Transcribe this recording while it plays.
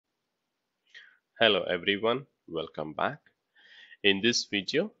Hello everyone, welcome back. In this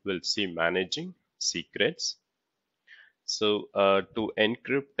video, we'll see managing secrets. To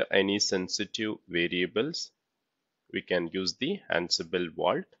encrypt any sensitive variables, we can use the Ansible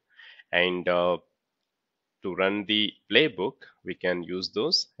Vault, and to run the playbook, we can use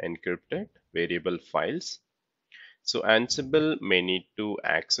those encrypted variable files. So Ansible may need to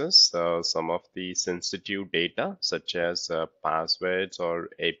access some of the sensitive data such as passwords or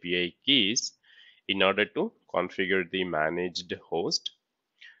API keys in order to configure the managed host.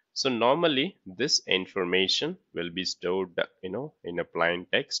 So normally this information will be stored, in a plain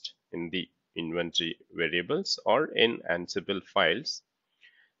text in the inventory variables or in Ansible files.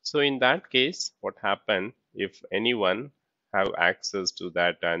 So in that case, what happen if anyone have access to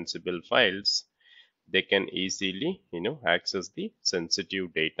that Ansible files, they can easily, access the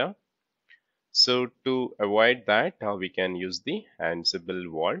sensitive data. So to avoid that, we can use the Ansible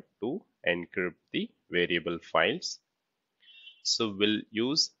Vault to encrypt the variable files. So we'll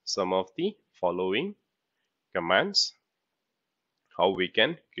use some of the following commands, how we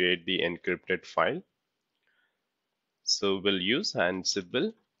can create the encrypted file. So we'll use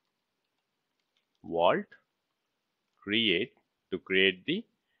Ansible Vault create to create the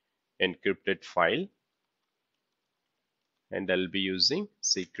encrypted file, and I'll be using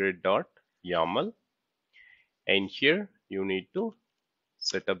secret.yaml, and here you need to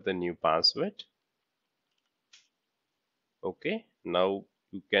set up the new password. Okay, now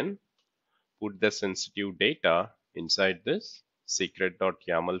you can put the sensitive data inside this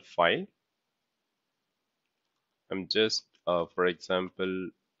secret.yaml file. I'm just for example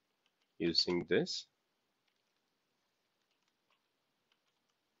using this.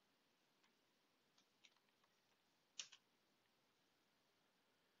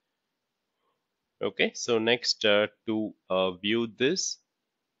 Okay, so next to view this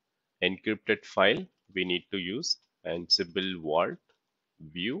encrypted file, we need to use Ansible Vault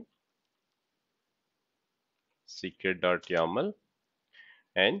view secret.yaml,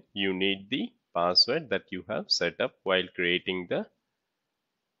 and you need the password that you have set up while creating the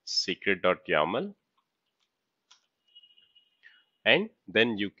secret.yaml, and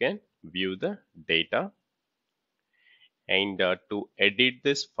then you can view the data. And to edit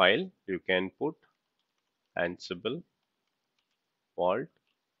this file, you can put Ansible Vault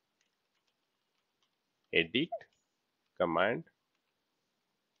edit command,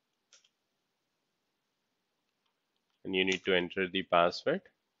 and you need to enter the password,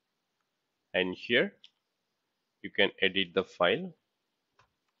 and here you can edit the file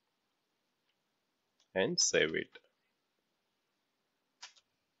and save it.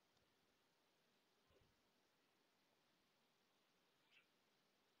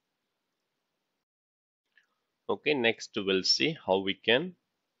 Okay, next we'll see how we can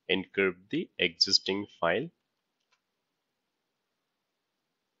encrypt the existing file.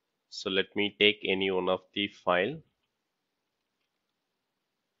 So let me take any one of the file.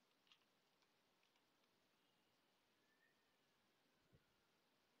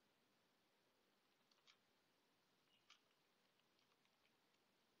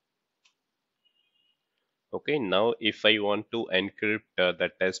 Okay, now if I want to encrypt the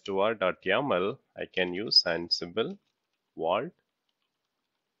testvar.yaml, I can use Ansible Vault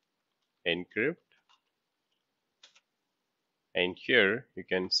encrypt, and here you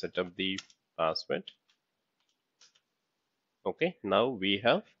can set up the password. Okay, now we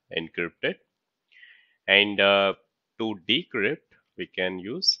have encrypted, and to decrypt we can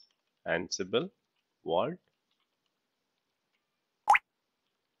use Ansible Vault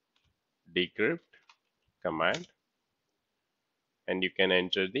decrypt command, and you can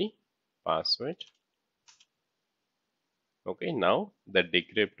enter the password. Okay, now the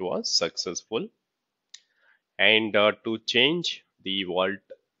decrypt was successful, and to change the vault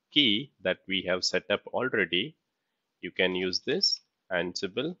key that we have set up already, you can use this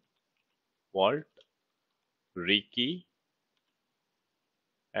Ansible Vault rekey,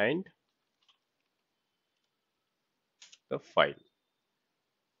 and the file,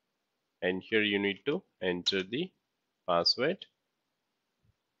 and here you need to enter the password.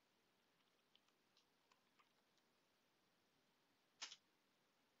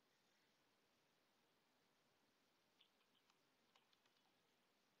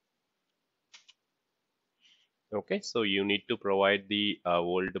 Okay, so you need to provide the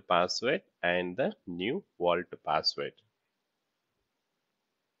old password and the new vault password.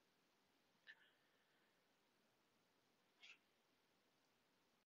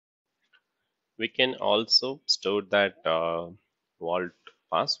 We can also store that vault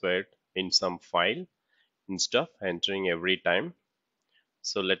password in some file instead of entering every time.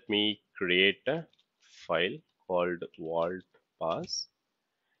 So let me create a file called vault pass,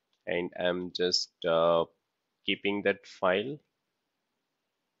 and I'm just keeping that file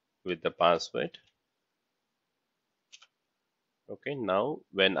with the password. Okay, now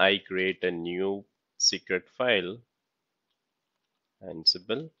when I create a new secret file,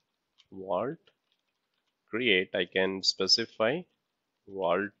 Ansible vault create, I can specify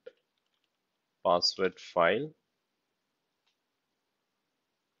vault password file.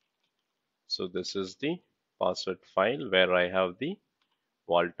 So this is the password file where I have the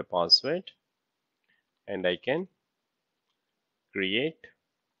vault password, and I can create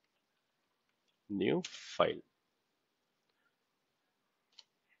new file.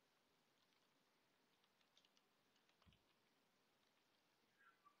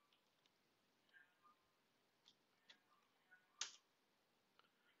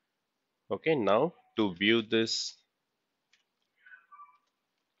 Okay, now to view this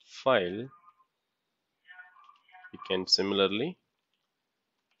file, we can similarly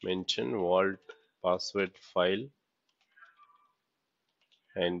mention vault password file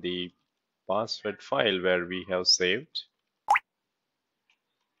and the password file where we have saved.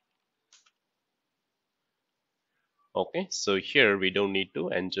 Okay, so here we don't need to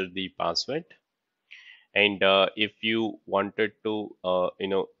enter the password. And if you wanted to,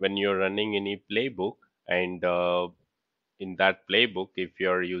 when you're running any playbook, and in that playbook, if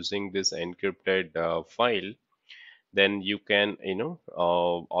you're using this encrypted file, then you can,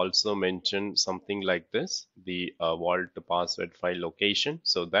 also mention something like this, the vault password file location,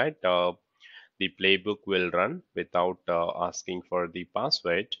 so that the playbook will run without asking for the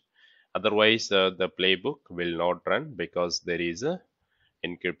password. Otherwise, the playbook will not run because there is a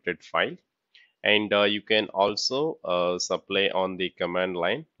encrypted file. And you can also supply on the command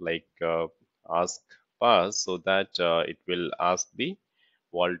line like ask pass, so that it will ask the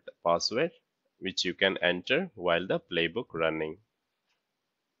vault password, which you can enter while the playbook running.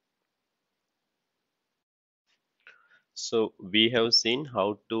 So we have seen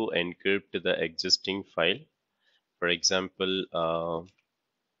how to encrypt the existing file. For example,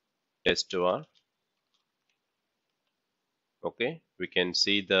 test2r. Okay, we can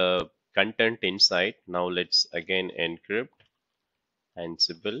see the content inside. Now let's again encrypt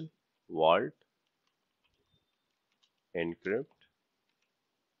Ansible vault encrypt.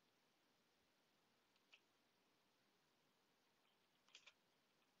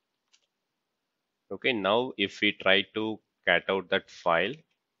 Okay, now if we try to cat out that file,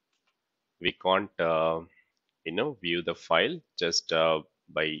 we can't view the file just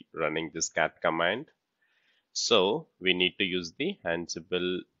by running this cat command. So we need to use the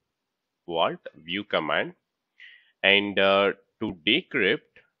Ansible vault view command. And to decrypt,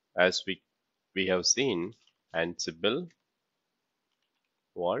 as we have seen, Ansible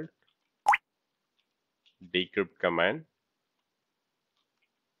vault decrypt command.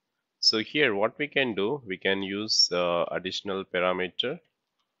 So here what we can do, we can use additional parameter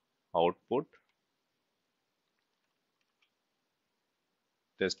output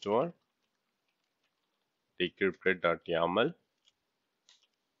test1 decrypted.yaml.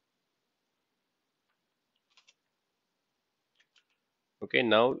 Okay,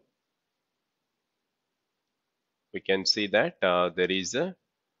 now we can see that there is a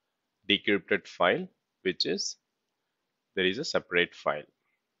decrypted file, which is there is a separate file.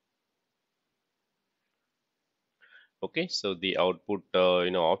 Okay, so the output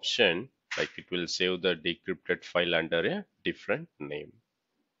option, like it will save the decrypted file under a different name.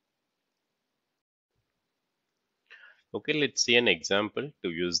 Okay, let's see an example to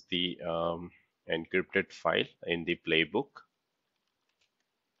use the encrypted file in the playbook.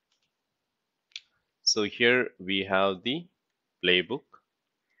 So here we have the playbook.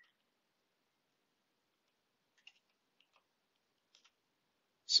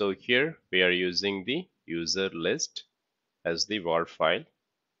 So here we are using the user list as the var file.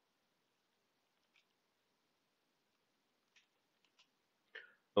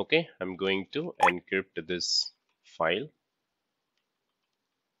 Okay, I'm going to encrypt this file.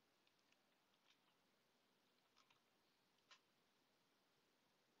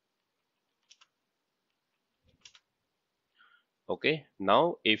 Okay,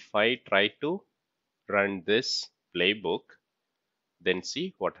 now if I try to run this playbook, then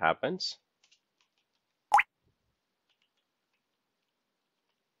see what happens.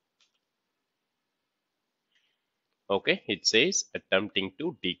 Okay, it says attempting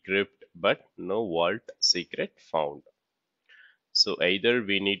to decrypt but no vault secret found. So either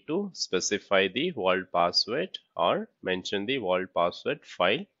we need to specify the vault password or mention the vault password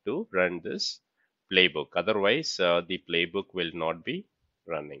file to run this playbook. Otherwise, the playbook will not be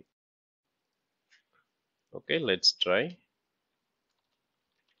running. Okay, let's try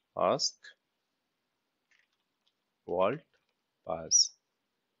ask vault pass.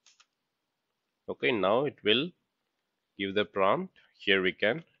 Okay, now it will give the prompt. Here we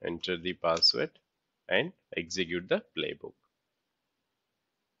can enter the password and execute the playbook.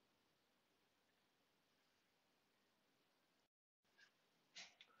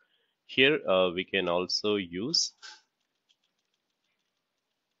 Here we can also use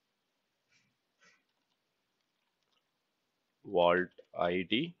vault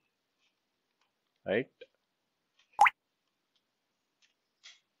ID, right?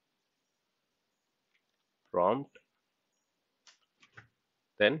 Prompt,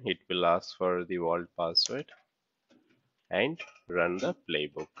 then it will ask for the vault password and run the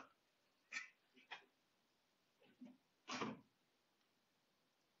playbook.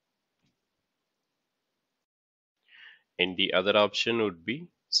 And the other option would be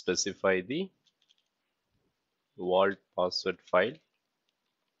specify the vault password file.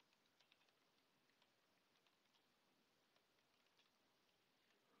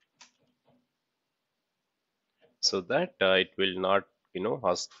 So that it will not,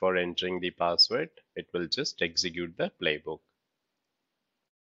 ask for entering the password. It will just execute the playbook.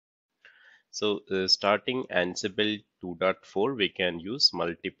 So starting Ansible 2.4, we can use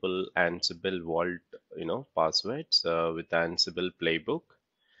multiple Ansible vault, passwords with Ansible playbook.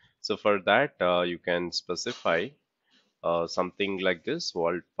 So for that, you can specify something like this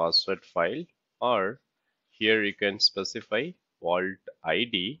vault password file, or here you can specify vault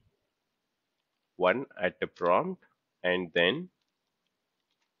ID 1 at the prompt and then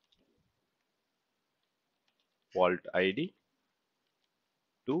vault ID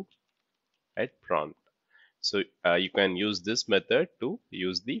 2 at prompt. So you can use this method to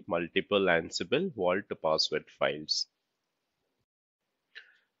use the multiple Ansible vault password files.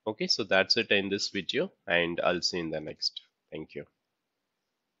 Okay, so that's it in this video, and I'll see you in the next. Thank you.